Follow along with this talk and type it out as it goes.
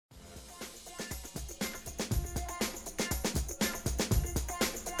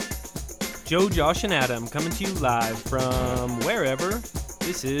Joe, Josh, and Adam coming to you live from wherever.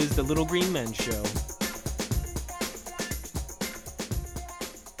 This is the Little Green Men Show.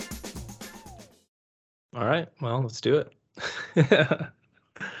 All right, well, let's do it.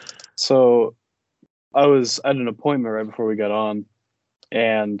 So I was at an appointment right before we got on,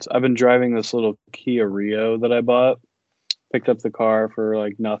 and I've been driving this little Kia Rio that I bought. Picked up the car for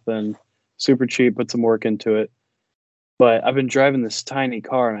like nothing, super cheap, put some work into it. But I've been driving this tiny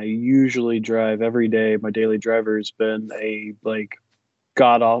car, and I usually drive every day. My daily driver has been a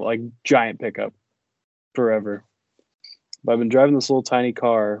giant pickup forever. But I've been driving this little tiny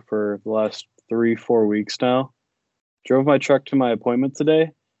car for the last 3-4 weeks now. Drove my truck to my appointment today,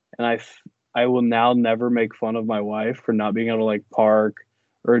 and I will now never make fun of my wife for not being able to like park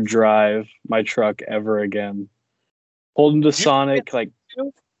or drive my truck ever again. Pulled into Sonic,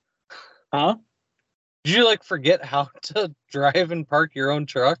 huh? Did you forget how to drive and park your own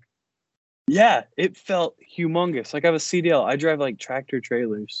truck? Yeah, it felt humongous. Like I have a CDL. I drive like tractor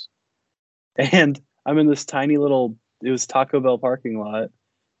trailers, and I'm in this tiny little. It was Taco Bell parking lot,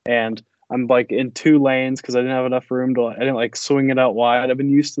 and I'm like in 2 lanes because I didn't have enough room to. I didn't swing it out wide. I've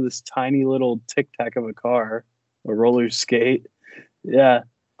been used to this tiny little tic tac of a car, a roller skate. Yeah,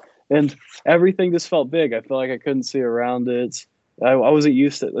 and everything just felt big. I felt like I couldn't see around it. I wasn't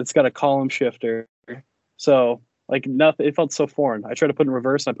used to it. It's got a column shifter, so nothing. It felt so foreign. I tried to put it in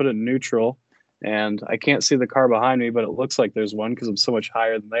reverse, and I put it in neutral, and I can't see the car behind me, but it looks like there's one because I'm so much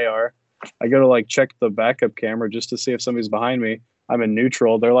higher than they are. I go to check the backup camera just to see if somebody's behind me. I'm in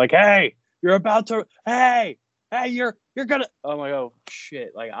neutral. They're like, "Hey, you're about to. Hey, you're gonna." I'm like, "Oh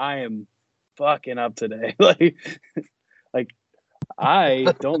shit!" I am fucking up today.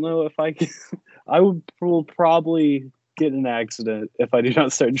 I don't know if I can. Will probably get in an accident if I do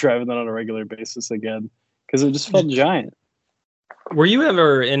not start driving that on a regular basis again because it just felt giant. Were you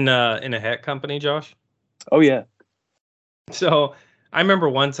ever in a hat company, Josh? Oh yeah. So I remember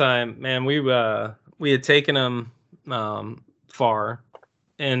one time, man, we had taken them far,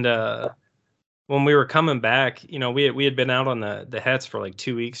 and when we were coming back, we had been out on the hets for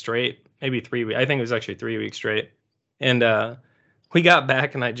 2 weeks straight, maybe 3 weeks. I think it was actually 3 weeks straight, and we got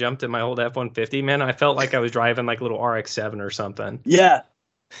back, and I jumped in my old F-150. Man, I felt like I was driving a little RX-7 or something. Yeah,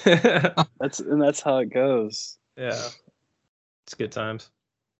 that's how it goes. Yeah, it's good times.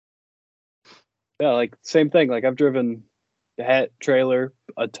 Yeah, same thing. I've driven the hat trailer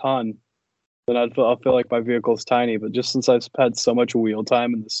a ton, then I'll feel like my vehicle's tiny. But just since I've had so much wheel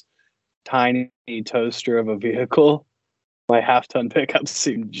time in this tiny toaster of a vehicle, my half-ton pickups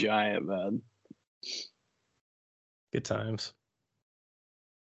seem giant, man. Good times.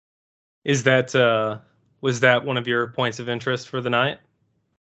 Is that was that one of your points of interest for the night?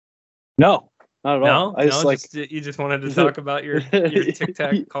 No, not at all. You just wanted to talk about your Tic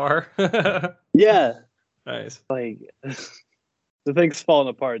Tac car. Yeah. Nice. The thing's falling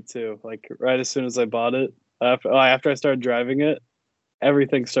apart too. Right as soon as I bought it, after I started driving it,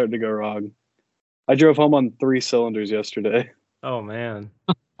 everything started to go wrong. I drove home on 3 cylinders yesterday. Oh man,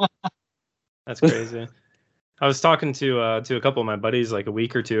 that's crazy. I was talking to a couple of my buddies a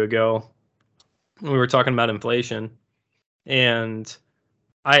week or 2 ago. We were talking about inflation, and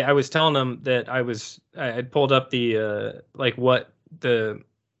I was telling them that I had pulled up the what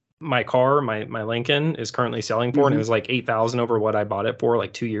my Lincoln is currently selling for, and it was 8,000 over what I bought it for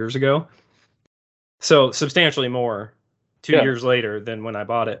 2 years ago. So substantially more 2 years later than when I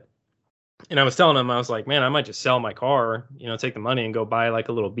bought it. And I was telling them, I was like, man, I might just sell my car, take the money and go buy a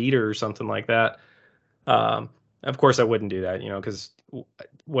little beater or something like that. Of course I wouldn't do that, because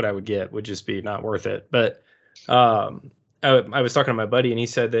what I would get would just be not worth it. But I was talking to my buddy, and he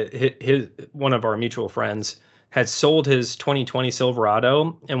said that his one of our mutual friends had sold his 2020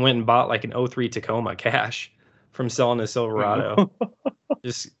 Silverado and went and bought an 03 Tacoma cash from selling his Silverado.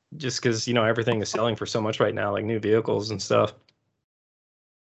 just because everything is selling for so much right now, new vehicles and stuff.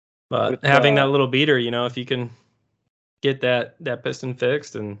 But having that little beater, if you can get that piston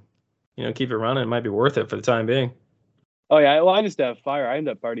fixed and keep it running, it might be worth it for the time being. Oh yeah, well I just have fire. I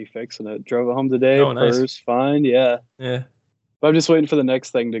ended up already fixing it. Drove it home today. Oh, nice. Purse, fine. Yeah. Yeah. But I'm just waiting for the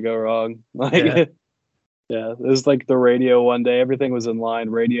next thing to go wrong. Yeah. It was the radio one day. Everything was in line.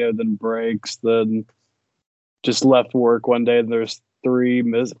 Radio, then brakes, then just left work one day, and there's 4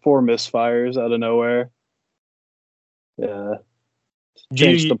 misfires out of nowhere. Yeah.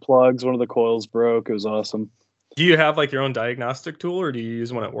 Changed the plugs. One of the coils broke. It was awesome. Do you have your own diagnostic tool, or do you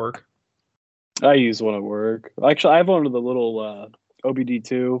use one at work? I use one at work. Actually, I have one of the little OBD2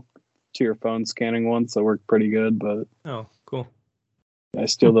 to your phone scanning ones that work pretty good. But oh, cool. I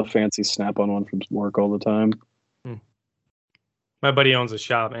steal the fancy Snap-on one from work all the time. My buddy owns a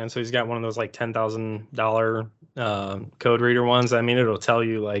shop, man, so he's got one of those like $10,000 code reader ones. I mean, it'll tell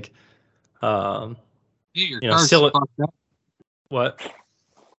you like, Hey, your you know, car's fucked up. what?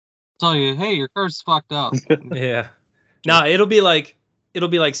 Tell you, hey, your car's fucked up. Yeah. No, it'll be like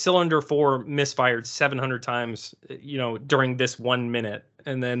cylinder 4 misfired 700 times, you know, during this 1 minute,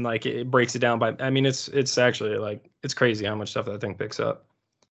 and then like it breaks it down by. I mean, it's actually like it's crazy how much stuff that thing picks up.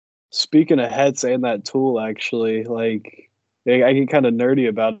 Speaking of heads and that tool, actually, like I get kind of nerdy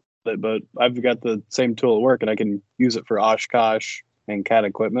about it, but I've got the same tool at work, and I can use it for Oshkosh and CAT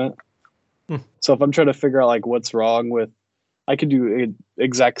equipment. So if I'm trying to figure out like what's wrong with, I can do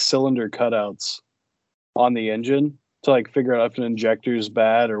exact cylinder cutouts on the engine to like figure out if an injector is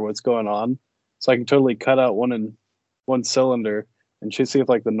bad or what's going on. So I can totally cut out one cylinder and see if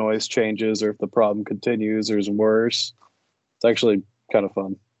like the noise changes or if the problem continues or is worse. It's actually kind of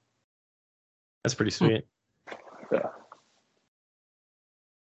fun. That's pretty sweet. Yeah.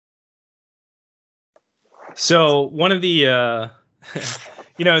 So one of the,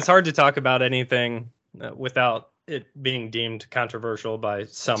 you know, it's hard to talk about anything without it being deemed controversial by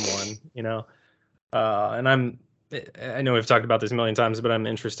someone, you know. And I know we've talked about this a million times, but I'm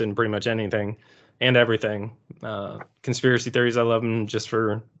interested in pretty much anything and everything. Conspiracy theories, I love them just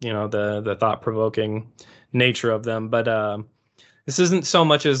for, you know, the thought-provoking nature of them. But this isn't so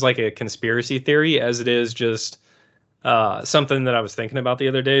much as like a conspiracy theory as it is just something that I was thinking about the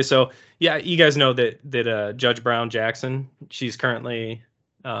other day. So yeah, you guys know that Judge Brown Jackson, she's currently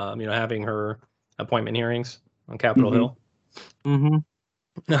you know, having her appointment hearings on Capitol Hill.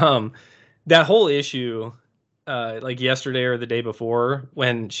 Mm-hmm. That whole issue, like yesterday or the day before,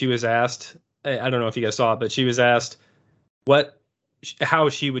 when she was asked, I don't know if you guys saw it, but she was asked how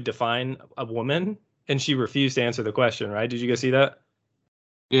she would define a woman, and she refused to answer the question. Right? Did you guys see that?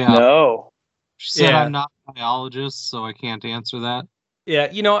 Yeah. No. She said, Yeah. I'm not a biologist, so I can't answer that.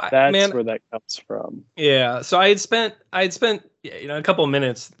 Yeah, you know, That's man, where that comes from. yeah. So I had spent, you know, a couple of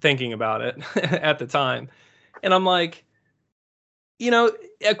minutes thinking about it at the time, and I'm like, you know,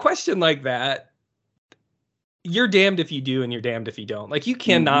 a question like that, you're damned if you do and you're damned if you don't. Like, you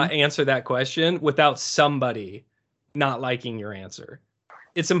cannot answer that question without somebody not liking your answer.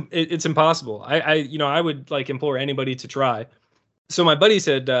 It's impossible. You know, I would like implore anybody to try. So my buddy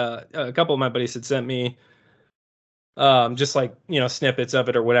said, a couple of my buddies had sent me just like, you know, snippets of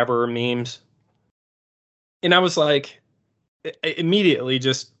it or whatever, or memes. And I was like, immediately,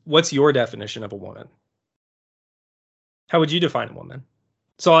 just what's your definition of a woman? How would you define a woman?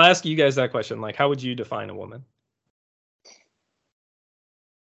 So I'll ask you guys that question. Like, how would you define a woman?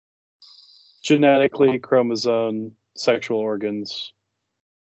 Genetically, chromosome, sexual organs.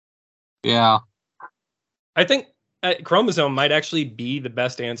 Yeah. I think chromosome might actually be the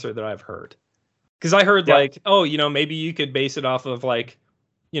best answer that I've heard. Because I heard Yeah. like, oh, you know, maybe you could base it off of like,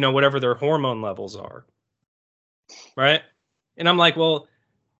 you know, whatever their hormone levels are. Right. And I'm like, well,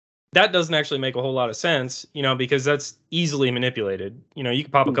 that doesn't actually make a whole lot of sense, you know, because that's easily manipulated. You know, you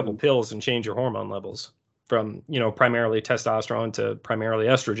can pop a couple pills and change your hormone levels from, you know, primarily testosterone to primarily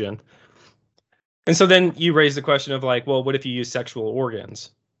estrogen. And so then you raise the question of like, well, what if you use sexual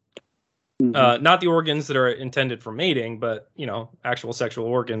organs? Not the organs that are intended for mating, but, you know, actual sexual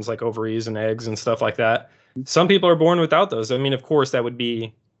organs like ovaries and eggs and stuff like that. Some people are born without those. I mean, of course, that would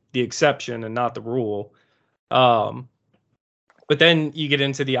be the exception and not the rule. But then you get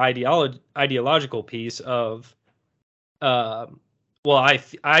into the ideological piece of, well,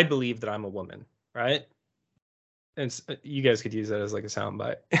 I believe that I'm a woman, right? And you guys could use that as like a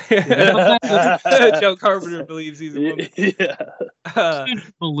soundbite. Joe Carpenter believes he's a woman. Yeah. You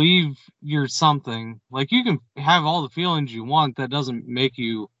can believe you're something. Like, you can have all the feelings you want. That doesn't make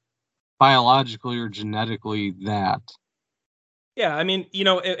you biologically or genetically that. Yeah, I mean, you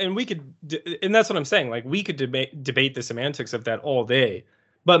know, and we could, and that's what I'm saying. Like, we could debate the semantics of that all day.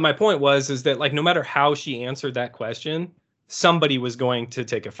 But my point is that like, no matter how she answered that question, somebody was going to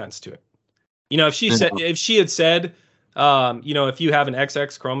take offense to it. You know, if she had said, you know, if you have an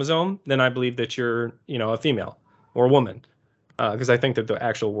XX chromosome, then I believe that you're, you know, a female or a woman, because I think that the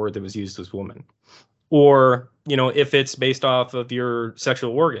actual word that was used was woman. Or, you know, if it's based off of your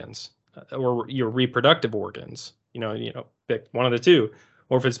sexual organs or your reproductive organs, you know, pick one of the two.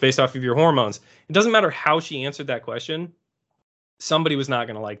 Or if it's based off of your hormones, it doesn't matter how she answered that question. Somebody was not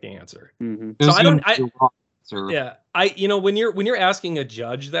going to like the answer. So you know, when you're asking a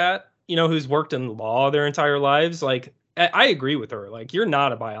judge that, you know, who's worked in law their entire lives, like, I agree with her. Like, you're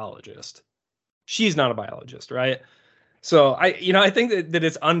not a biologist. She's not a biologist, right? So I think that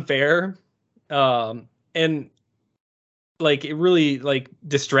it's unfair. And like it really like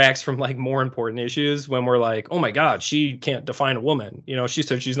distracts from like more important issues when we're like, oh my God, she can't define a woman. You know, she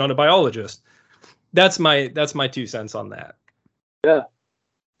said she's not a biologist. That's my 2 cents on that. Yeah,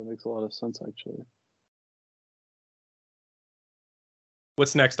 that makes a lot of sense actually.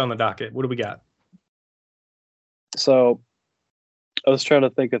 What's next on the docket? What do we got? So I was trying to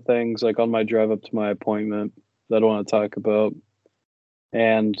think of things like on my drive up to my appointment that I want to talk about.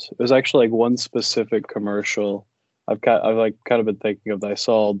 And it was actually like one specific commercial I've like kind of been thinking of that I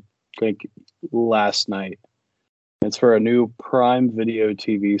saw like last night. It's for a new Prime Video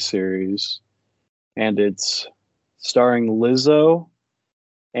TV series, and it's starring Lizzo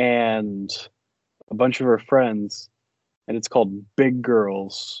and a bunch of her friends, and it's called Big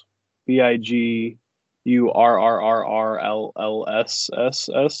Girls,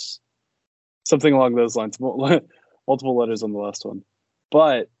 BIGURRRRLLSSS, something along those lines. Multiple letters on the last one,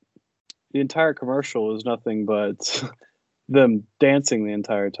 but the entire commercial is nothing but them dancing the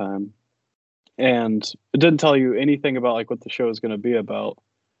entire time. And it didn't tell you anything about like what the show is going to be about,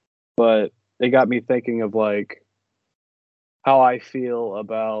 but it got me thinking of like how I feel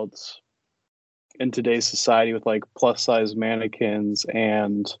about in today's society with like plus size mannequins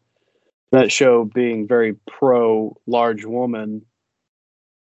and that show being very pro large woman.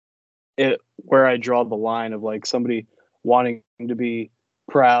 Where I draw the line of like somebody wanting to be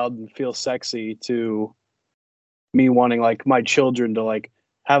proud and feel sexy to me wanting like my children to like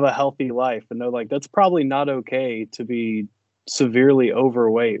have a healthy life and know like that's probably not okay to be severely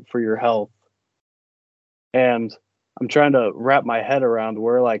overweight for your health. And I'm trying to wrap my head around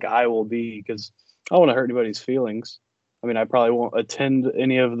where like I will be, because I don't want to hurt anybody's feelings. I mean, I probably won't attend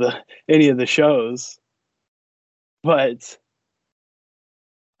any of the shows, but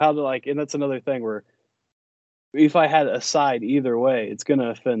how to like, and that's another thing where if I had a side either way, it's going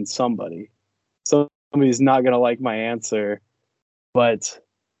to offend somebody. Somebody's not going to like my answer, but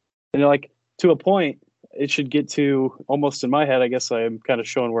like to a point, it should get to almost in my head. I guess I'm kind of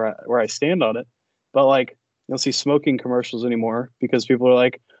showing where I stand on it, but like you don't see smoking commercials anymore because people are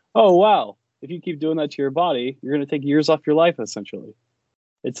like, oh wow, if you keep doing that to your body, you're going to take years off your life. Essentially,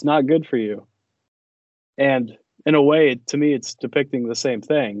 it's not good for you. And in a way, to me, it's depicting the same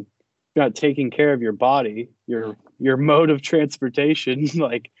thing. You're not taking care of your body, your mode of transportation,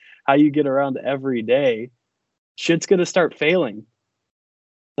 like how you get around every day, shit's gonna start failing.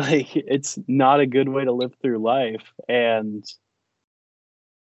 Like it's not a good way to live through life. And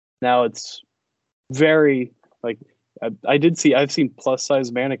now it's very like I've seen plus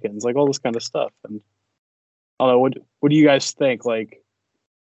size mannequins, like all this kind of stuff. And I don't know, what do you guys think? Like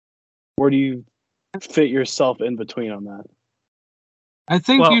where do you fit yourself in between on that? I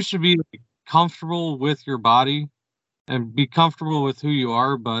think you should be comfortable with your body and be comfortable with who you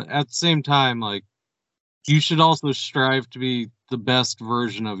are, but at the same time, like you should also strive to be the best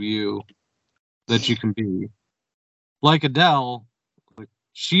version of you that you can be. Like Adele, like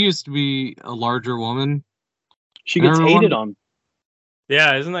she used to be a larger woman. She gets hated on.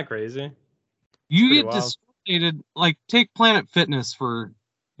 Yeah, isn't that crazy? You get discriminated. Like take Planet Fitness for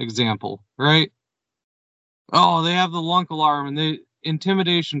example, right? Oh, they have the lunk alarm and they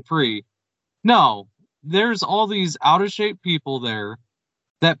intimidation free. No, there's all these out of shape people there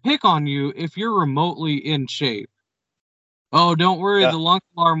that pick on you if you're remotely in shape. Oh, don't worry, the lunk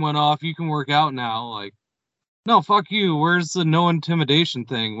alarm went off. You can work out now. Like, no, fuck you. Where's the no intimidation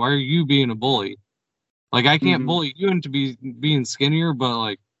thing? Why are you being a bully? Like, I can't bully you into being skinnier, but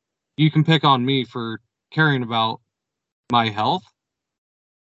like, you can pick on me for caring about my health.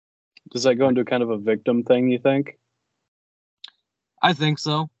 Does that go into kind of a victim thing, you think? I think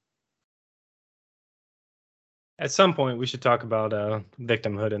so. At some point, we should talk about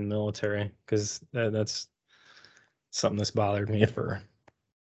victimhood in the military, because that's something that's bothered me for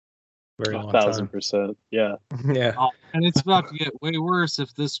a very long time. 1,000%. Yeah. Yeah. Oh, and it's about to get way worse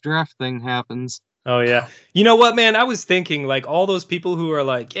if this draft thing happens. Oh, yeah. You know what, man? I was thinking, like, all those people who are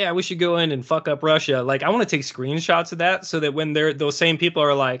like, yeah, we should go in and fuck up Russia. Like, I want to take screenshots of that so that when those same people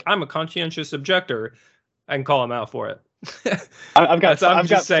are like, I'm a conscientious objector, I can call them out for it. I've got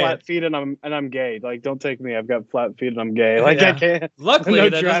flat feet and I'm gay. Like, don't take me. I've got flat feet and I'm gay. Like, yeah. I can't. Luckily, no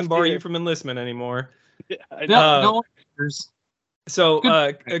that doesn't bar you from enlistment anymore. Yeah, no. So,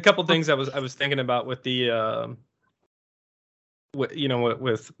 a couple things I was thinking about with the,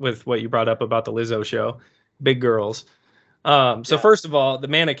 with what you brought up about the Lizzo show, Big Girls. First of all, the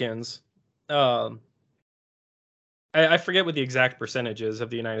mannequins. I forget what the exact percentage is of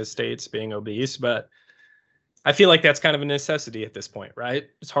the United States being obese, but I feel like that's kind of a necessity at this point, right?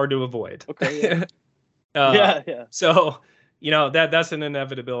 It's hard to avoid. Okay. Yeah. Yeah. So that's an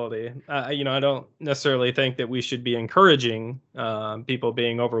inevitability. I don't necessarily think that we should be encouraging people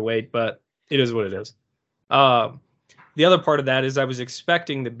being overweight, but it is what it is. The other part of that is I was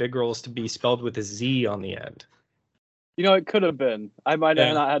expecting the big girls to be spelled with a Z on the end. It could have been. I might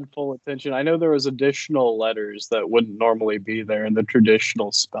have not had full attention. I know there was additional letters that wouldn't normally be there in the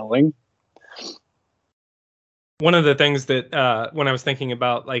traditional spelling. One of the things that when I was thinking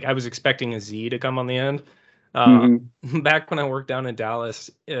about, like, I was expecting a Z to come on the end. Back when I worked down in Dallas,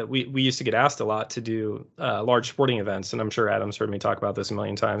 we used to get asked a lot to do large sporting events, and I'm sure Adam's heard me talk about this a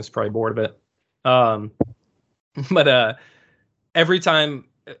million times, probably bored of it. But every time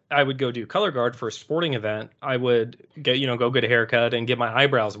I would go do color guard for a sporting event, I would go get a haircut and get my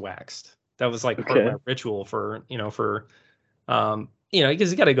eyebrows waxed. That was like part of my ritual for because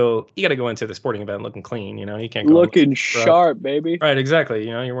you gotta go into the sporting event looking clean. You can't go looking sharp, baby. Right, exactly.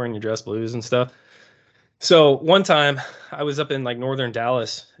 You're wearing your dress blues and stuff. So one time I was up in like northern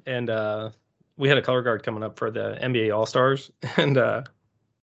Dallas, and we had a color guard coming up for the NBA All-Stars, and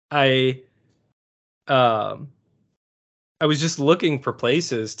I was just looking for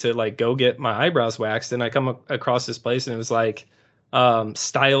places to like go get my eyebrows waxed, and I come across this place, and it was like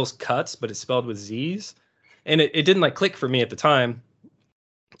Styles Cuts, but it's spelled with Z's, and it didn't like click for me at the time.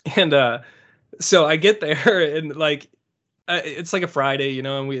 And so I get there, and like it's like a Friday,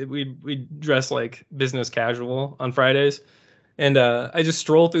 and we dress like business casual on Fridays, and I just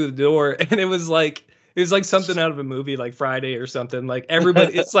stroll through the door, and it was like something out of a movie, like Friday or something. Like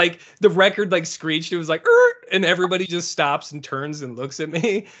everybody, it's like the record like screeched. It was like, and everybody just stops and turns and looks at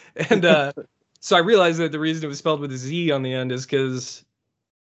me, and so I realized that the reason it was spelled with a Z on the end is because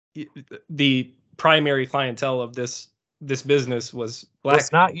the primary clientele of this business was black.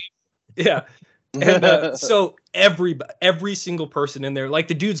 It's not you. Yeah. And so every single person in there, like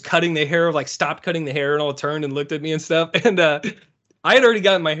the dude's cutting their hair, like stopped cutting the hair and all turned and looked at me and stuff. And I had already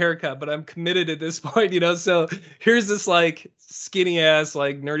gotten my hair cut, but I'm committed at this point, So here's this like skinny ass,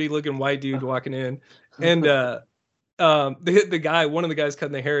 like nerdy looking white dude walking in, and the guy, one of the guys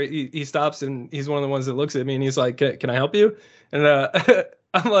cutting the hair, he stops, and he's one of the ones that looks at me, and he's like, "Can I help you?" And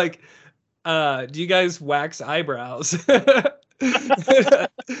I'm like, "Do you guys wax eyebrows?"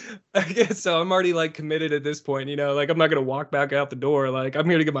 So I'm already like committed at this point, like I'm not gonna walk back out the door, like I'm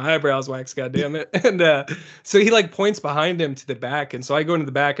here to get my eyebrows waxed, goddamn it. And so he like points behind him to the back, and so I go into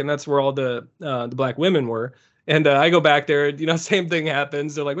the back, and that's where all the black women were. And I go back there, same thing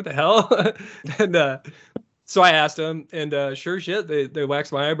happens. They're like, "What the hell?" And so I asked them, and sure shit, they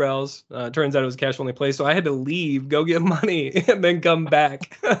waxed my eyebrows. Turns out it was a cash only place, so I had to leave, go get money, and then come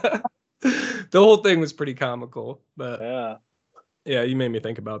back. The whole thing was pretty comical, but yeah, you made me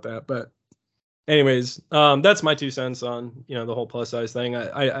think about that. But anyways, that's my 2 cents on the whole plus size thing.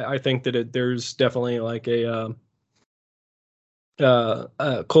 I think that there's definitely like a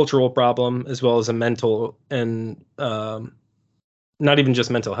cultural problem as well as a mental and not even just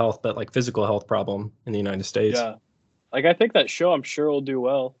mental health, but like physical health problem in the United States. Yeah, like I think that show, I'm sure, will do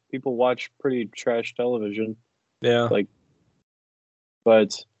well. People watch pretty trash television. Yeah,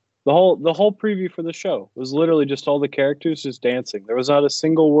 but the whole preview for the show was literally just all the characters just dancing. There was not a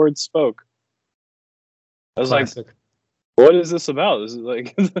single word spoke. I was Classic. Like, "What is this about? Is it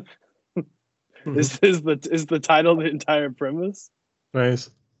like is the title the entire premise?"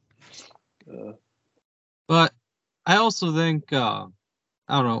 Nice. But I also think I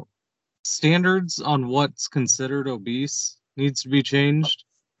don't know, standards on what's considered obese needs to be changed.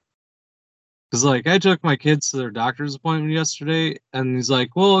 Because, like, I took my kids to their doctor's appointment yesterday, and he's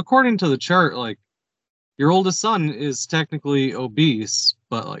like, "Well, according to the chart, like, your oldest son is technically obese,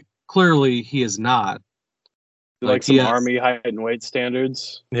 but, like, clearly he is not." Like some Army height and weight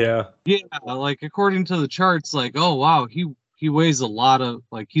standards? Yeah. Yeah, like, according to the charts, like, oh, wow, he weighs a lot of,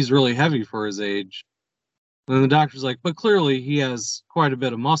 like, he's really heavy for his age. And then the doctor's like, "But clearly he has quite a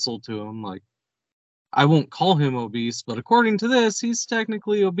bit of muscle to him. Like, I won't call him obese, but according to this, he's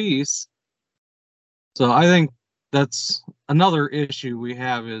technically obese." So I think that's another issue we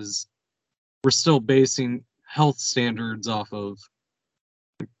have, is we're still basing health standards off of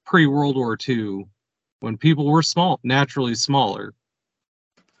pre-World War II, when people were naturally smaller.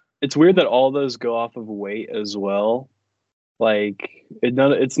 It's weird that all those go off of weight as well. Like,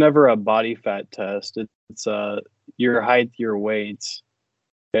 it's never a body fat test. It's your height, your weight,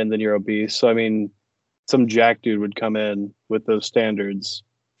 and then you're obese. So I mean, some jack dude would come in with those standards,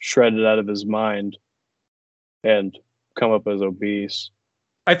 shredded out of his mind, and come up as obese.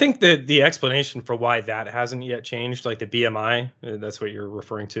 I think that the explanation for why that hasn't yet changed, like the BMI, that's what you're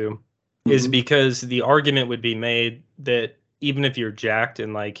referring to, is because the argument would be made that even if you're jacked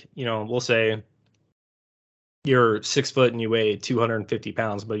and, like, we'll say you're 6 foot and you weigh 250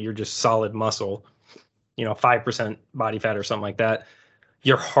 pounds, but you're just solid muscle, 5% body fat or something like that,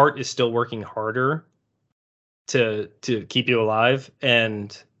 your heart is still working harder to keep you alive.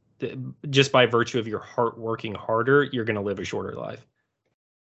 And just by virtue of your heart working harder, you're going to live a shorter life.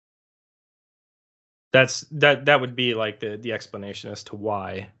 That would be like the explanation as to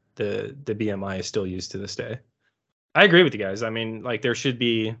why the BMI is still used to this day. I agree with you guys. I mean, like, there should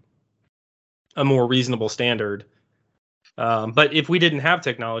be a more reasonable standard. But if we didn't have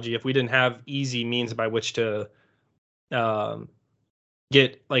technology, if we didn't have easy means by which to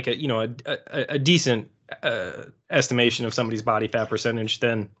get like a decent estimation of somebody's body fat percentage,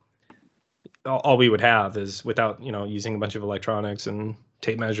 then all we would have is, without using a bunch of electronics and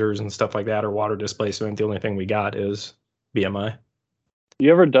tape measures and stuff like that, or water displacement, the only thing we got is BMI.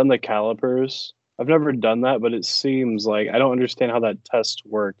 You ever done the calipers? I've never done that, but it seems like I don't understand how that test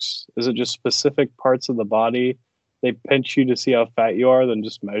works. Is it just specific parts of the body? They pinch you to see how fat you are, then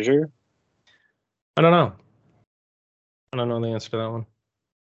just measure? I don't know. I don't know the answer to that one.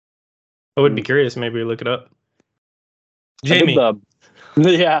 I would be curious. Maybe we look it up. Jamie.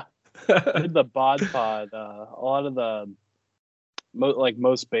 Yeah. I did the bod pod. A lot of the,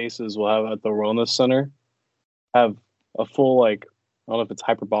 most bases will have at the wellness center have a full, I don't know if it's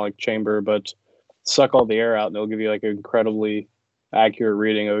hyperbolic chamber, but suck all the air out and they'll give you an incredibly accurate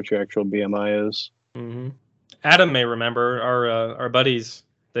reading of what your actual BMI is. Mm-hmm. Adam may remember our buddies.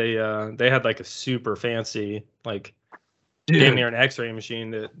 They had a super fancy damn near an X-ray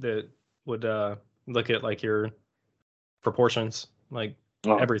machine that would look at your proportions,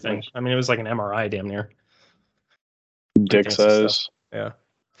 everything. Nice. I mean, it was like an MRI damn near. Dick size. Yeah.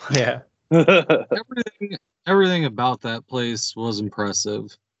 Yeah. Everything about that place was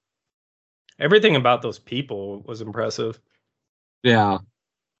impressive. Everything about those people was impressive. Yeah.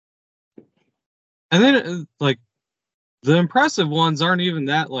 And then the impressive ones aren't even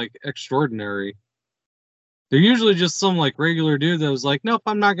that extraordinary. They're usually just some regular dude that was like, nope,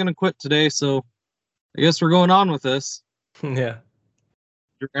 I'm not going to quit today. So I guess we're going on with this. Yeah.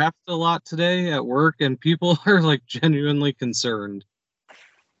 Drafted a lot today at work and people are genuinely concerned.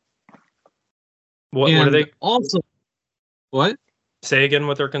 What are they? Also, what? Say again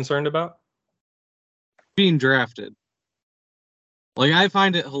what they're concerned about? Being drafted. I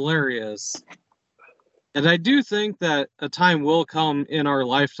find it hilarious. And I do think that a time will come in our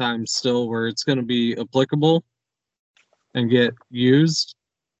lifetime still where it's going to be applicable and get used.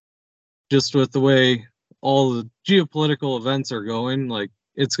 Just with the way all the geopolitical events are going,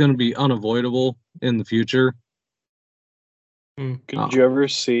 it's going to be unavoidable in the future. Could you ever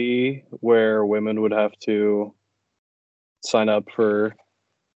see where women would have to sign up for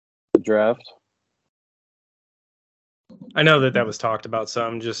the draft? I know that was talked about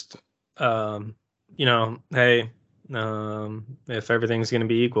some, just hey, if everything's going to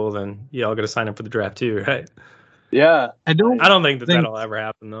be equal, then y'all got to sign up for the draft too, right? Yeah. I don't think that'll ever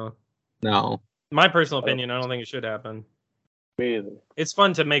happen, though. No. My personal opinion, I don't think it should happen. Me either. It's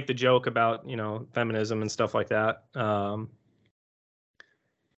fun to make the joke about, feminism and stuff like that.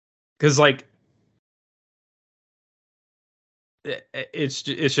 Because, it's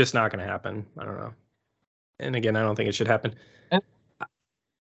just not going to happen. I don't know. And again, I don't think it should happen.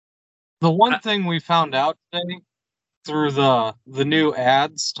 The one thing we found out today through the new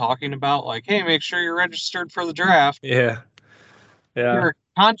ads talking about hey, make sure you're registered for the draft. Yeah. You're a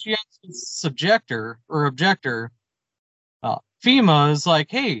conscientious objector, FEMA is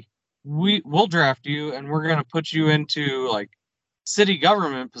hey, we'll draft you and we're gonna put you into city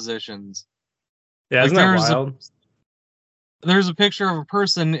government positions. Yeah, isn't that wild? There's a picture of a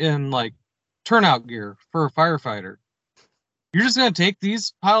person in turnout gear for a firefighter. You're just gonna take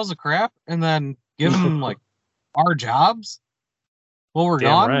these piles of crap and then give them our jobs while we're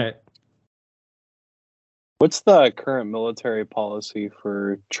gone? Right. What's the current military policy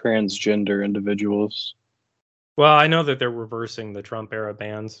for transgender individuals? Well, I know that they're reversing the Trump era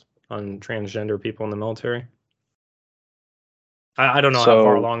bans on transgender people in the military. I don't know how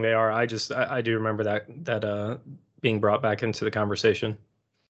far along they are. I do remember that being brought back into the conversation.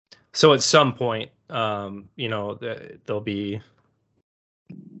 So at some point, there'll be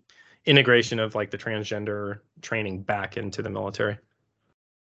integration of the transgender training back into the military.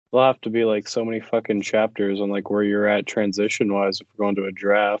 There'll have to be so many fucking chapters on where you're at transition wise if we're going to a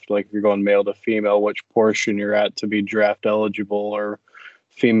draft. If you're going male to female, which portion you're at to be draft eligible, or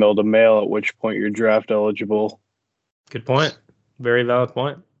female to male, at which point you're draft eligible. Good point. Very valid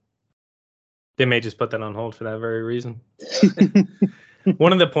point. They may just put that on hold for that very reason.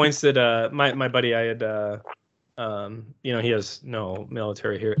 One of the points that my buddy, I had, he has no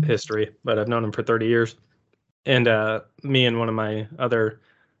military history, but I've known him for 30 years. And me and one of my other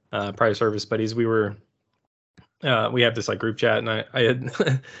private service buddies, we have this like group chat, and I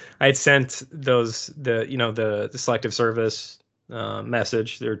had I had sent the selective service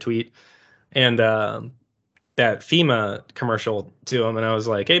message, their tweet, and that FEMA commercial to him, and I was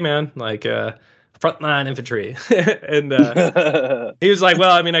like, hey man, like frontline infantry. And he was like,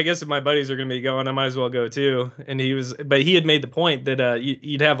 well, I mean, I guess if my buddies are going to be going, I might as well go too. And he had made the point that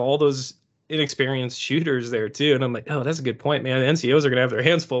you'd have all those inexperienced shooters there too. And I'm like, oh, that's a good point, man. The NCOs are going to have their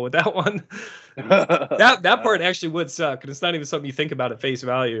hands full with that one. that part actually would suck. And it's not even something you think about at face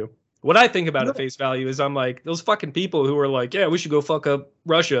value. What I think about at face value is I'm like, those fucking people who are like, yeah, we should go fuck up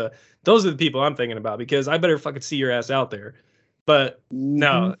Russia. Those are the people I'm thinking about, because I better fucking see your ass out there. But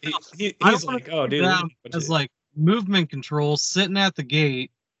no, he's like, oh, dude. It's like movement control, sitting at the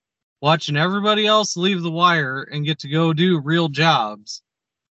gate, watching everybody else leave the wire and get to go do real jobs.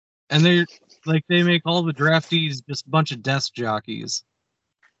 And they make all the draftees just a bunch of desk jockeys.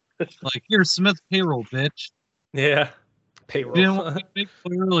 Like, here's Smith payroll, bitch. Yeah. Payroll. You didn't want to make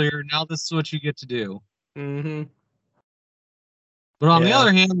it earlier, now this is what you get to do. Mm-hmm. But on the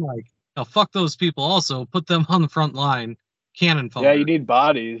other hand, like, fuck those people also. Put them on the front line. Cannon fodder. Yeah, you need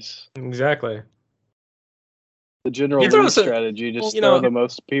bodies. Exactly. The general strategy, just throw the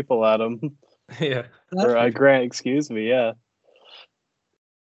most people at them. Yeah. Or Grant, excuse me, yeah.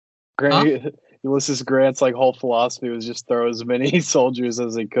 Grant, Ulysses Grant's like whole philosophy was just throw as many soldiers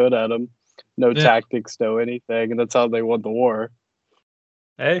as he could at them. No tactics, no anything, and that's how they won the war.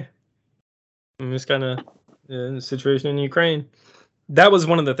 Hey, I'm just kind of in the situation in Ukraine. That was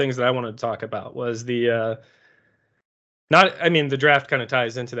one of the things that I wanted to talk about, was the the draft kind of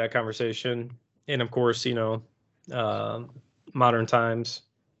ties into that conversation, and of course, modern times,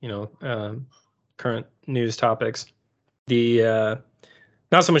 current news topics. The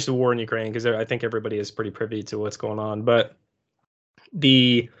not so much the war in Ukraine, because I think everybody is pretty privy to what's going on, but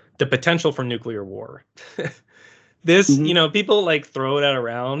the potential for nuclear war. This, people like throw that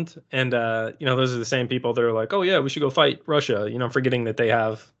around, and those are the same people that are like, oh yeah, we should go fight Russia, forgetting that they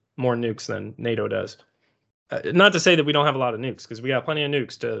have more nukes than NATO does. Not to say that we don't have a lot of nukes, because we got plenty of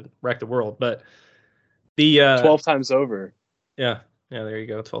nukes to wreck the world, but the 12 times over. Yeah, there you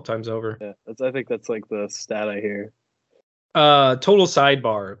go, 12 times over. Yeah, I think that's like the stat I hear. Total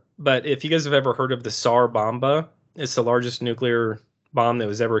sidebar, but if you guys have ever heard of the Tsar Bomba, it's the largest nuclear bomb that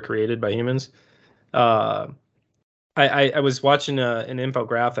was ever created by humans. I was watching an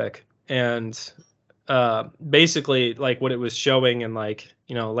infographic, and basically like what it was showing and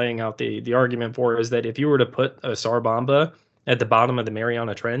laying out the argument for is that if you were to put a Tsar Bomba at the bottom of the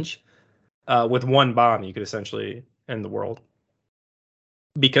Mariana Trench, with one bomb, you could essentially end the world,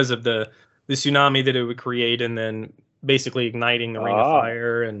 because of the tsunami that it would create, and then basically igniting the ring of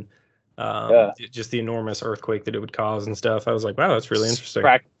fire, and just the enormous earthquake that it would cause and stuff. I was like, wow, that's really interesting.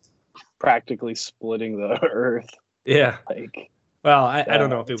 Practically splitting the earth. Yeah. Well, I don't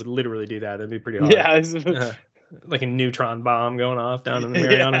know if it would literally do that. It'd be pretty hard. Yeah. Like a neutron bomb going off down in the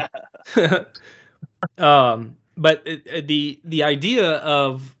Mariana. But the idea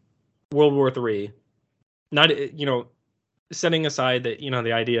of World War III, not, setting aside that,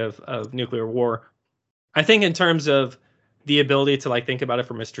 the idea of nuclear war, I think in terms of the ability to think about it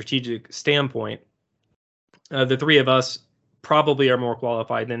from a strategic standpoint, the three of us probably are more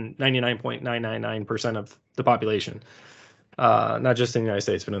qualified than 99.999% of the population, not just in the United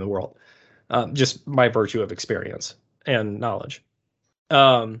States, but in the world, just by virtue of experience and knowledge.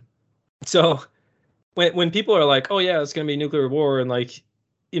 So when people are like, oh yeah, it's going to be nuclear war, and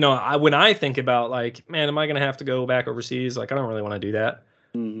when I think about man, am I going to have to go back overseas? I don't really want to do that.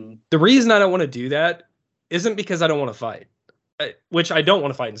 Mm-hmm. The reason I don't want to do that isn't because I don't want to fight, which I don't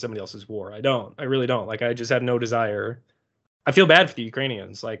want to fight in somebody else's war. I really don't. I just have no desire. I feel bad for the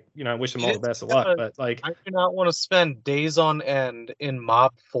Ukrainians. I wish them all the best of luck, but I do not want to spend days on end in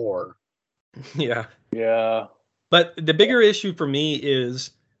Mob 4. Yeah. Yeah. But the bigger issue for me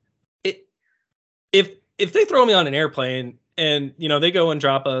is if they throw me on an airplane and, they go and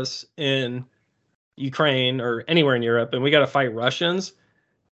drop us in Ukraine or anywhere in Europe, and we got to fight Russians,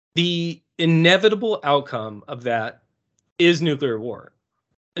 the inevitable outcome of that is nuclear war.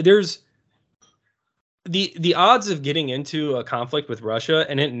 There's the odds of getting into a conflict with Russia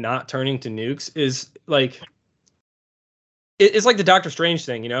and it not turning to nukes is it's like the Doctor Strange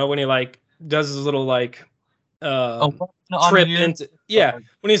thing, when he does his little trip into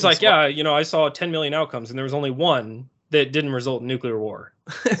when he's like, I saw 10 million outcomes and there was only one that didn't result in nuclear war.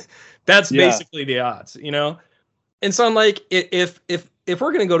 That's basically the odds, And so I'm like, if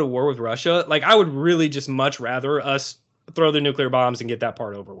we're gonna go to war with Russia, I would really just much rather us throw the nuclear bombs and get that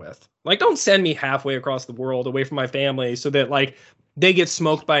part over with. Like, don't send me halfway across the world away from my family so that like they get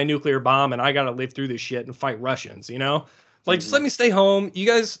smoked by a nuclear bomb and I got to live through this shit and fight Russians, you know? Like, just let me stay home. You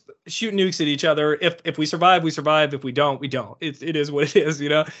guys shoot nukes at each other. If we survive, we survive. If we don't, we don't. It is what it is, you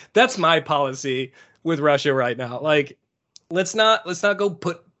know? That's my policy with Russia right now. Like, let's not go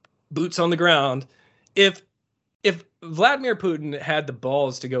put boots on the ground. If Vladimir Putin had the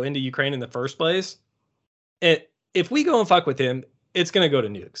balls to go into Ukraine in the first place, if we go and fuck with him, it's going to go to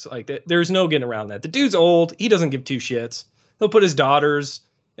nukes. Like, there's no getting around that. The dude's old. He doesn't give two shits. He'll put his daughters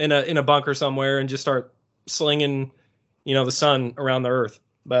in a bunker somewhere and just start slinging, you know, the sun around the earth.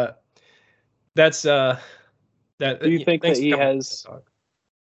 But that's that. Do you think that he has?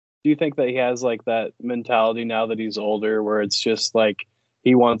 Do you think that he has like that mentality now that he's older, where it's just like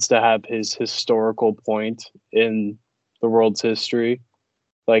he wants to have his historical point in the world's history?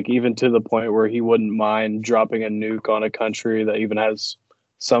 Like, even to the point where he wouldn't mind dropping a nuke on a country that even has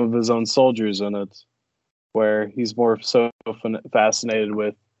some of his own soldiers in it, where he's more so fascinated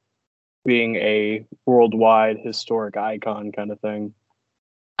with being a worldwide historic icon kind of thing.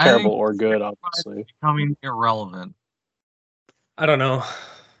 Terrible or good, obviously. Becoming irrelevant. I don't know.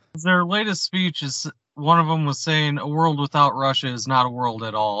 Their latest speech is, one of them was saying, a world without Russia is not a world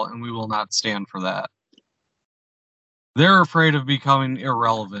at all, and we will not stand for that. They're afraid of becoming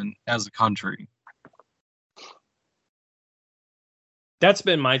irrelevant as a country. That's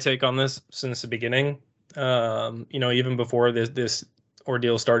been my take on this since the beginning. You know, even before this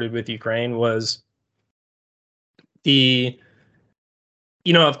ordeal started with Ukraine, was you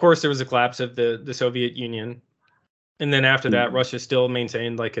know, of course there was a collapse of the Soviet Union. And then after that, Russia still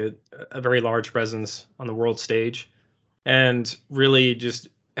maintained like a very large presence on the world stage, and really just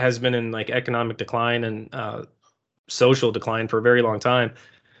has been in like economic decline and social decline for a very long time.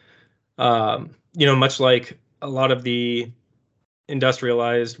 You know, much like a lot of the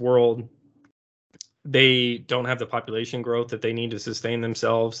industrialized world, they don't have the population growth that they need to sustain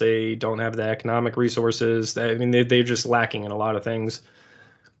themselves. They don't have the economic resources. I mean, they're just lacking in a lot of things.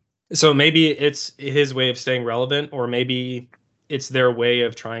 So maybe it's his way of staying relevant, or maybe it's their way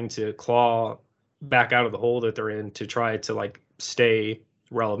of trying to claw back out of the hole that they're in to try to like stay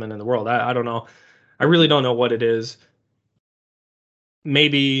relevant in the world. I don't know. I really don't know what it is.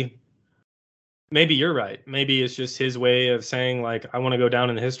 Maybe you're right. Maybe it's just his way of saying like, I want to go down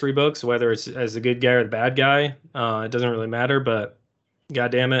in the history books, whether it's as the good guy or the bad guy. It doesn't really matter, but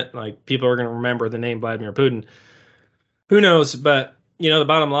God damn it, like people are going to remember the name Vladimir Putin. Who knows? But you know, the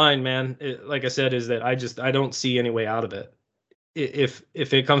bottom line, man, like I said, is that I don't see any way out of it. If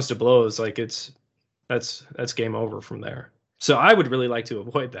it comes to blows, like that's game over from there. So I would really like to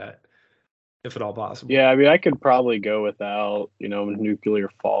avoid that, if at all possible. Yeah, I mean, I could probably go without, you know, nuclear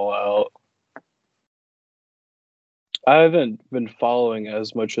fallout. I haven't been following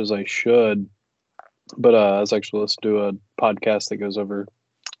as much as I should, but I was actually listening to a podcast that goes over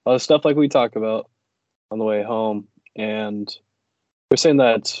all the stuff like we talk about on the way home, and they're saying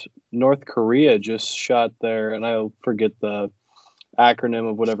that North Korea just shot their, and I forget the acronym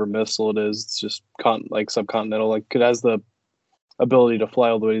of whatever missile it is. It's just like subcontinental, like it has the ability to fly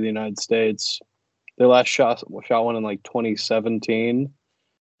all the way to the United States. Their last shot one in like 2017.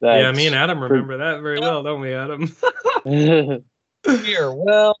 Yeah, me and Adam remember that very well, don't we, Adam? You're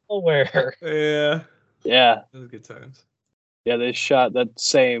well aware. Yeah. Yeah. Those good times. Yeah, they shot that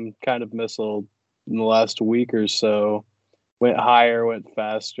same kind of missile in the last week or so. Went higher, went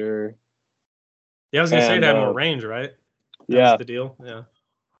faster. Yeah, I was going to say it had more range, right? That was the deal. Yeah.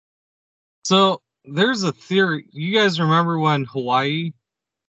 So there's a theory. You guys remember when Hawaii,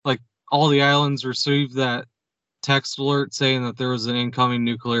 like all the islands received that text alert saying that there was an incoming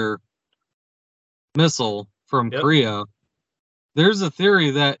nuclear missile from Korea? There's a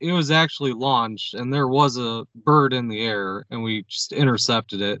theory that it was actually launched and there was a bird in the air and we just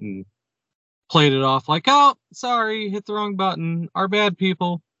intercepted it and played it off like, oh, sorry, hit the wrong button. Our bad,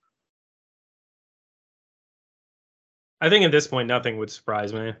 people. I think at this point, nothing would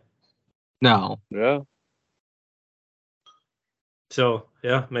surprise me. No. Yeah. So,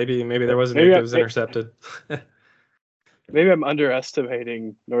 yeah, maybe there was a nuke that was intercepted. Maybe I'm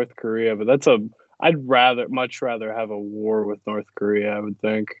underestimating North Korea, but I'd much rather have a war with North Korea, I would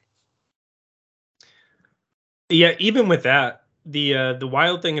think. Yeah, even with that, the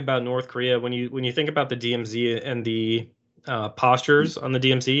wild thing about North Korea, when you think about the DMZ and the postures on the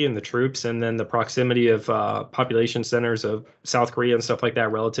DMZ and the troops, and then the proximity of population centers of South Korea and stuff like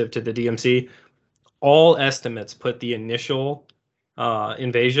that relative to the DMZ, all estimates put the initial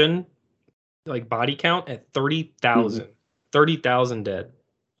invasion like body count at 30,000. 30,000 dead.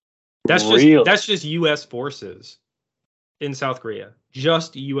 That's just U.S. forces. in South Korea,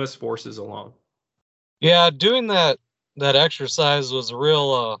 just U.S. forces alone. Yeah, doing that exercise was a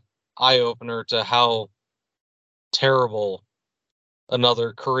real eye opener to how terrible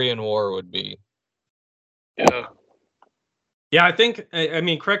another Korean War would be. Yeah. Yeah, I think, I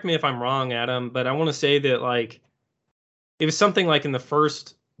mean, correct me if I'm wrong, Adam, but I want to say that, like, it was something like in the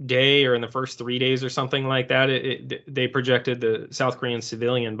first day or in the first 3 days or something like that, they projected the South Korean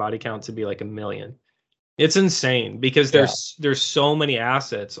civilian body count to be like 1 million. It's insane because there's so many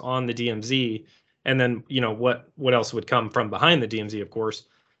assets on the DMZ, and then, you know, what else would come from behind the DMZ, of course.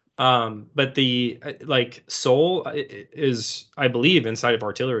 But the like Seoul is, I believe, inside of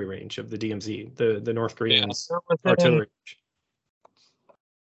artillery range of the DMZ, the North Koreans artillery.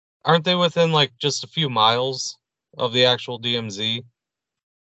 Aren't they within like just a few miles of the actual DMZ?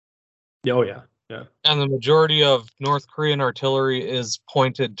 Oh yeah, yeah. And the majority of North Korean artillery is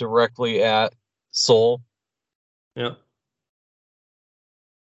pointed directly at Seoul. Yeah.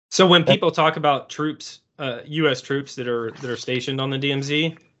 So when people talk about troops, U.S. troops that are stationed on the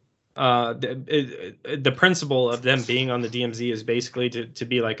DMZ, the principle of them being on the DMZ is basically to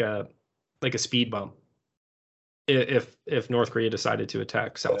be like a speed bump if North Korea decided to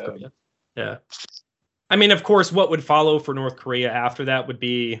attack South Korea. Yeah. I mean, of course, what would follow for North Korea after that would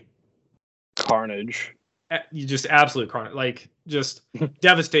be carnage. You just absolute carnage, like just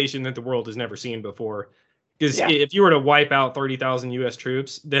devastation that the world has never seen before. Because if you were to wipe out 30,000 U.S.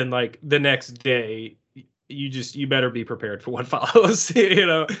 troops, then like the next day, you better be prepared for what follows. You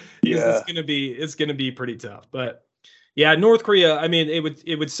know, because it's gonna be pretty tough. But yeah, North Korea, I mean,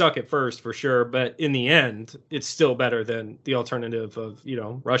 it would suck at first for sure, but in the end, it's still better than the alternative of, you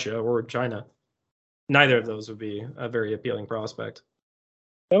know, Russia or China. Neither of those would be a very appealing prospect.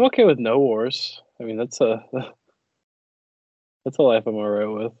 I'm okay with no wars. I mean, that's a life I'm all right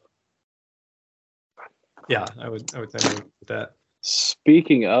with. Yeah, I would think with that.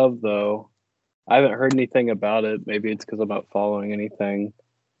 Speaking of, though, I haven't heard anything about it. Maybe it's because I'm not following anything,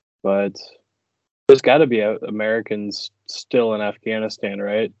 but there's got to be Americans still in Afghanistan,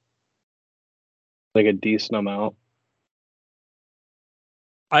 right? Like a decent amount.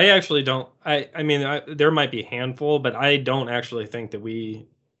 I actually don't. I mean, there might be a handful, but I don't actually think that we.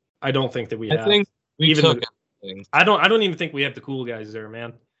 I don't think that we have. I think we took everything. I don't even think we have the cool guys there,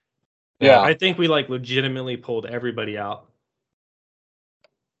 man. Yeah. I think we like legitimately pulled everybody out.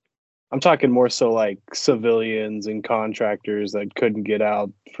 I'm talking more so like civilians and contractors that couldn't get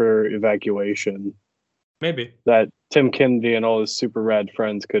out for evacuation. Maybe. That Tim Kennedy and all his super rad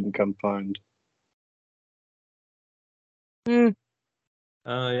friends couldn't come find. Yeah,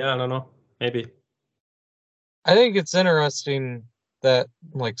 I don't know. Maybe. I think it's interesting that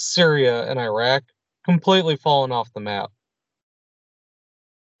like Syria and Iraq completely fallen off the map.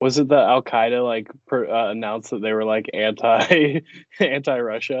 Was it that Al Qaeda like announced that they were like anti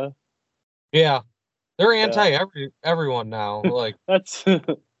Russia? Yeah, they're anti everyone now. Like that's.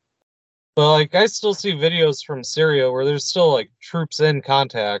 But like I still see videos from Syria where there's still like troops in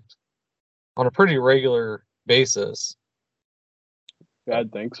contact on a pretty regular basis.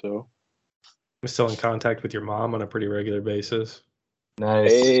 I'd think so. I'm still in contact with your mom on a pretty regular basis.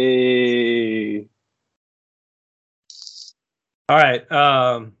 Nice. Hey. All right.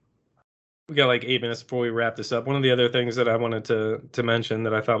 We got like 8 minutes before we wrap this up. One of the other things that I wanted to mention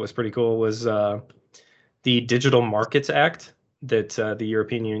that I thought was pretty cool was the Digital Markets Act that the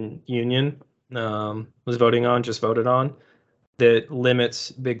European Union was voted on, that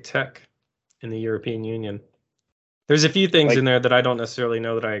limits big tech in the European Union. There's a few things in there that I don't necessarily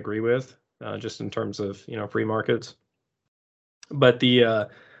know that I agree with, just in terms of, you know, free markets. But the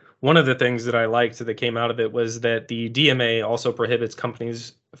one of the things that I liked that came out of it was that the DMA also prohibits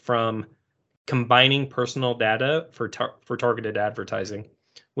companies from combining personal data for targeted advertising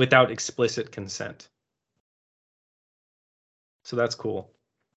without explicit consent. So that's cool.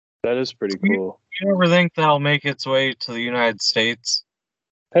 That is pretty cool. You ever think that'll make its way to the United States?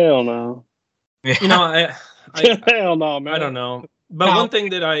 Hell no. Yeah. You know, hell no, man. I don't know. But one thing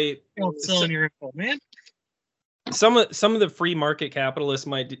that selling your info, man. Some of the free market capitalists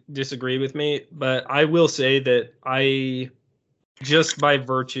might disagree with me, but I will say that I, just by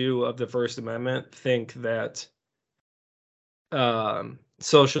virtue of the First Amendment, think that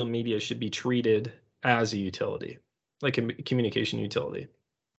social media should be treated as a utility, like a communication utility.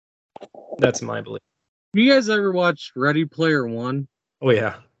 That's my belief. Have you guys ever watched Ready Player One? Oh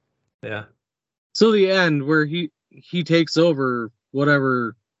yeah, yeah. So the end where he takes over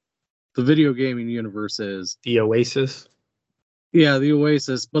whatever the video gaming universe is. The Oasis? Yeah, the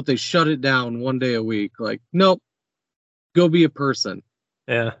Oasis, but they shut it down one day a week. Like, nope, go be a person.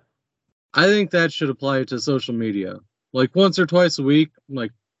 Yeah. I think that should apply to social media. Like once or twice a week,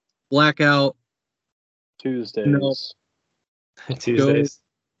 like blackout. Tuesdays. No. Tuesdays.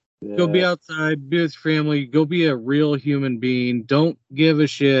 Go be outside, be with your family, go be a real human being. Don't give a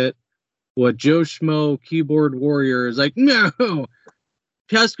shit what Joe Schmo keyboard warrior is like. No,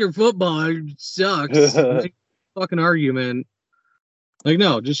 Husker football sucks. Fucking argument. Like,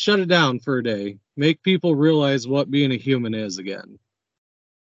 no, just shut it down for a day. Make people realize what being a human is again.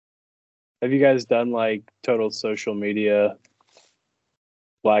 Have you guys done like total social media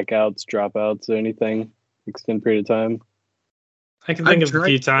blackouts, dropouts, or anything extended period of time? I can think of a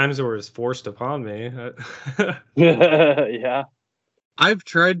few times where it was forced upon me. Yeah. I've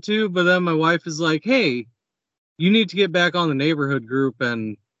tried to, but then my wife is like, hey, you need to get back on the neighborhood group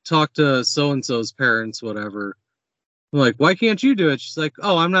and talk to so-and-so's parents, whatever. I'm like, why can't you do it? She's like,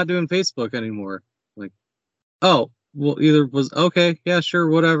 oh, I'm not doing Facebook anymore. I'm like, oh, well, either was, okay, yeah, sure,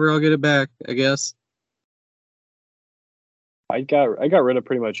 whatever, I'll get it back, I guess. I got rid of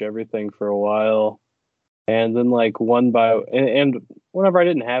pretty much everything for a while. And then like and whenever I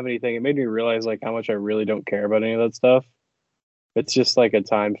didn't have anything, it made me realize like how much I really don't care about any of that stuff. It's just like a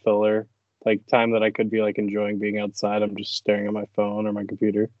time filler, like time that I could be like enjoying being outside. I'm just staring at my phone or my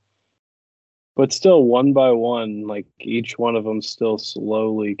computer. But still, one by one, like each one of them still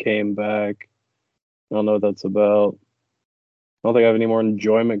slowly came back. I don't know what that's about. I don't think I have any more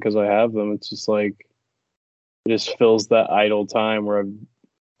enjoyment because I have them. It's just like it just fills that idle time where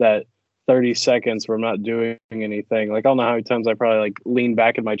that 30 seconds where I'm not doing anything. Like I don't know how many times I probably like lean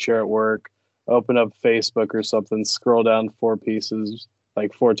back in my chair at work, open up Facebook or something, scroll down 4 pieces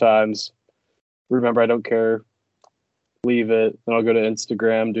like 4 times. Remember, I don't care. Leave it. Then I'll go to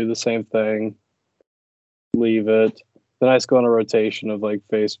Instagram, do the same thing. Leave it. Then I just go on a rotation of like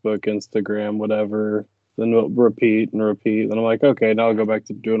Facebook, Instagram, whatever. Then we'll repeat and repeat. Then I'm like, okay, now I'll go back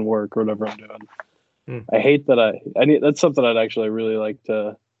to doing work or whatever I'm doing. I hate that I need. That's something I'd actually really like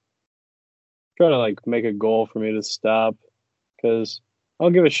to try to like make a goal for me to stop, because I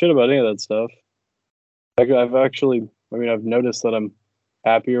don't give a shit about any of that stuff. Like I've noticed that I'm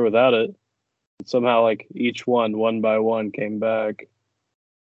happier without it. Somehow, like each one by one, came back.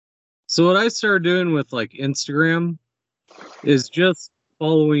 So what I started doing with like Instagram is just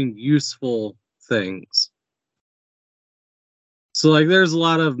following useful things. So like there's a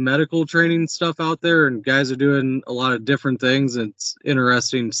lot of medical training stuff out there and guys are doing a lot of different things. And it's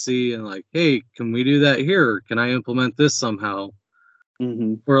interesting to see and like, hey, can we do that here? Can I implement this somehow?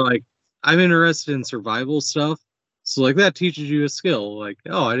 Mm-hmm. Or like, I'm interested in survival stuff. So like that teaches you a skill. Like,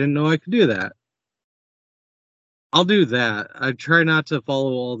 oh, I didn't know I could do that. I'll do that. I try not to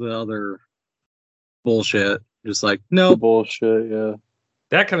follow all the other bullshit. Just like, no. Bullshit, yeah.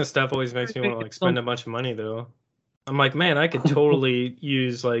 That kind of stuff always makes me want to like spend a bunch of money though. I'm like, man, I could totally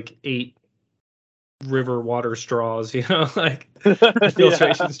use like 8 river water straws, you know, like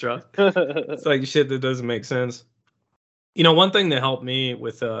filtration straws. It's like shit that doesn't make sense. You know, one thing that helped me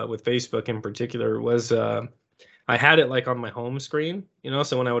with Facebook in particular was I had it like on my home screen, you know,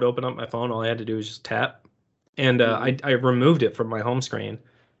 so when I would open up my phone, all I had to do was just tap. And I removed it from my home screen,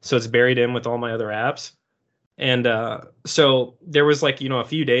 so it's buried in with all my other apps. And so there was like, you know, a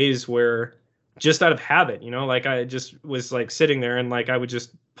few days where just out of habit, you know, like I just was like sitting there and like I would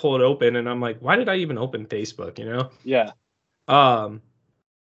just pull it open and I'm like, why did I even open Facebook, you know? Yeah.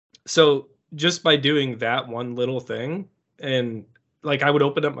 So just by doing that one little thing, and like I would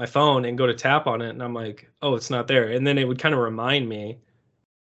open up my phone and go to tap on it and I'm like, oh, it's not there. And then it would kind of remind me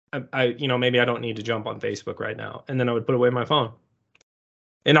I you know, maybe I don't need to jump on Facebook right now. And then I would put away my phone.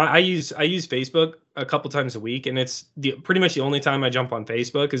 And I use Facebook a couple times a week, and it's pretty much the only time I jump on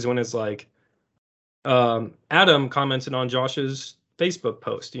Facebook is when it's like Adam commented on Josh's Facebook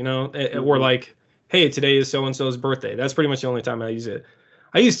post, you know, or like, hey, today is so and so's birthday. That's pretty much the only time I use it.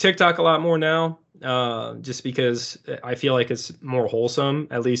 I use TikTok a lot more now, just because I feel like it's more wholesome.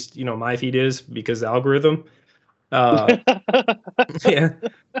 At least, you know, my feed is because the algorithm. Yeah.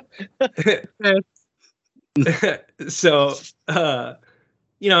 So,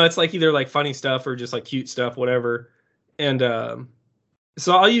 you know, it's like either like funny stuff or just like cute stuff, whatever. And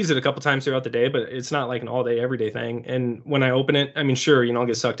so I'll use it a couple times throughout the day, but it's not like an all day, everyday thing. And when I open it, I mean, sure, you know, I'll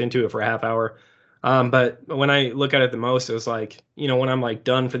get sucked into it for a half hour. But when I look at it the most, it was like, you know, when I'm like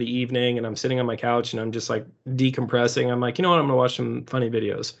done for the evening and I'm sitting on my couch and I'm just like decompressing, I'm like, you know what, I'm gonna watch some funny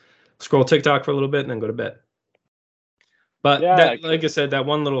videos, scroll TikTok for a little bit, and then go to bed. But Yeah, that, like I said, that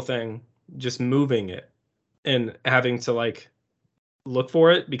one little thing, just moving it and having to like look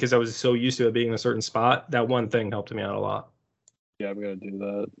for it because I was so used to it being in a certain spot, that one thing helped me out a lot. Yeah, I'm gonna do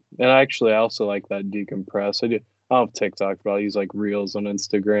that. And actually, I also like that decompress. I don't have TikTok, but I'll use like Reels on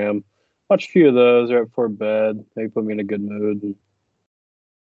Instagram. Watch a few of those right before bed. They put me in a good mood. And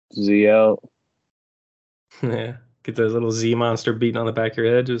Z out. Yeah. Get the little Z monster beating on the back of your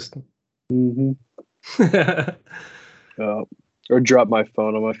head. Just. Mm-hmm. Or drop my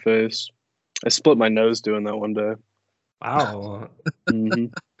phone on my face. I split my nose doing that one day. Wow. Mm-hmm.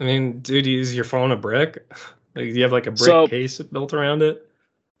 I mean, dude, you use your phone a brick? Like, do you have like a brick case built around it?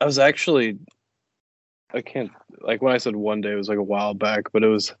 I was actually, I can't, like when I said one day, it was like a while back, but it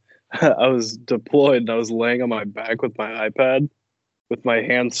was, I was deployed and I was laying on my back with my iPad with my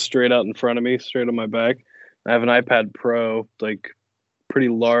hands straight out in front of me, straight on my back. I have an iPad Pro, like pretty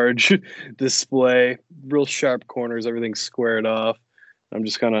large display, real sharp corners, everything's squared off. I'm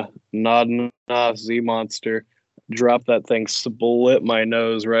just kind of nodding off Z Monster. Drop that thing, split my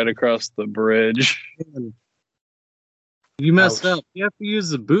nose right across the bridge. You messed up. You have to use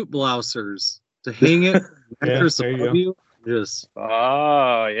the boot blousers to hang it. Yeah, there you go. Just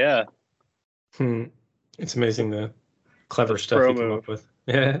yeah. It's amazing the clever stuff you come up with.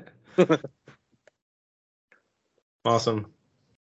 Yeah. Awesome.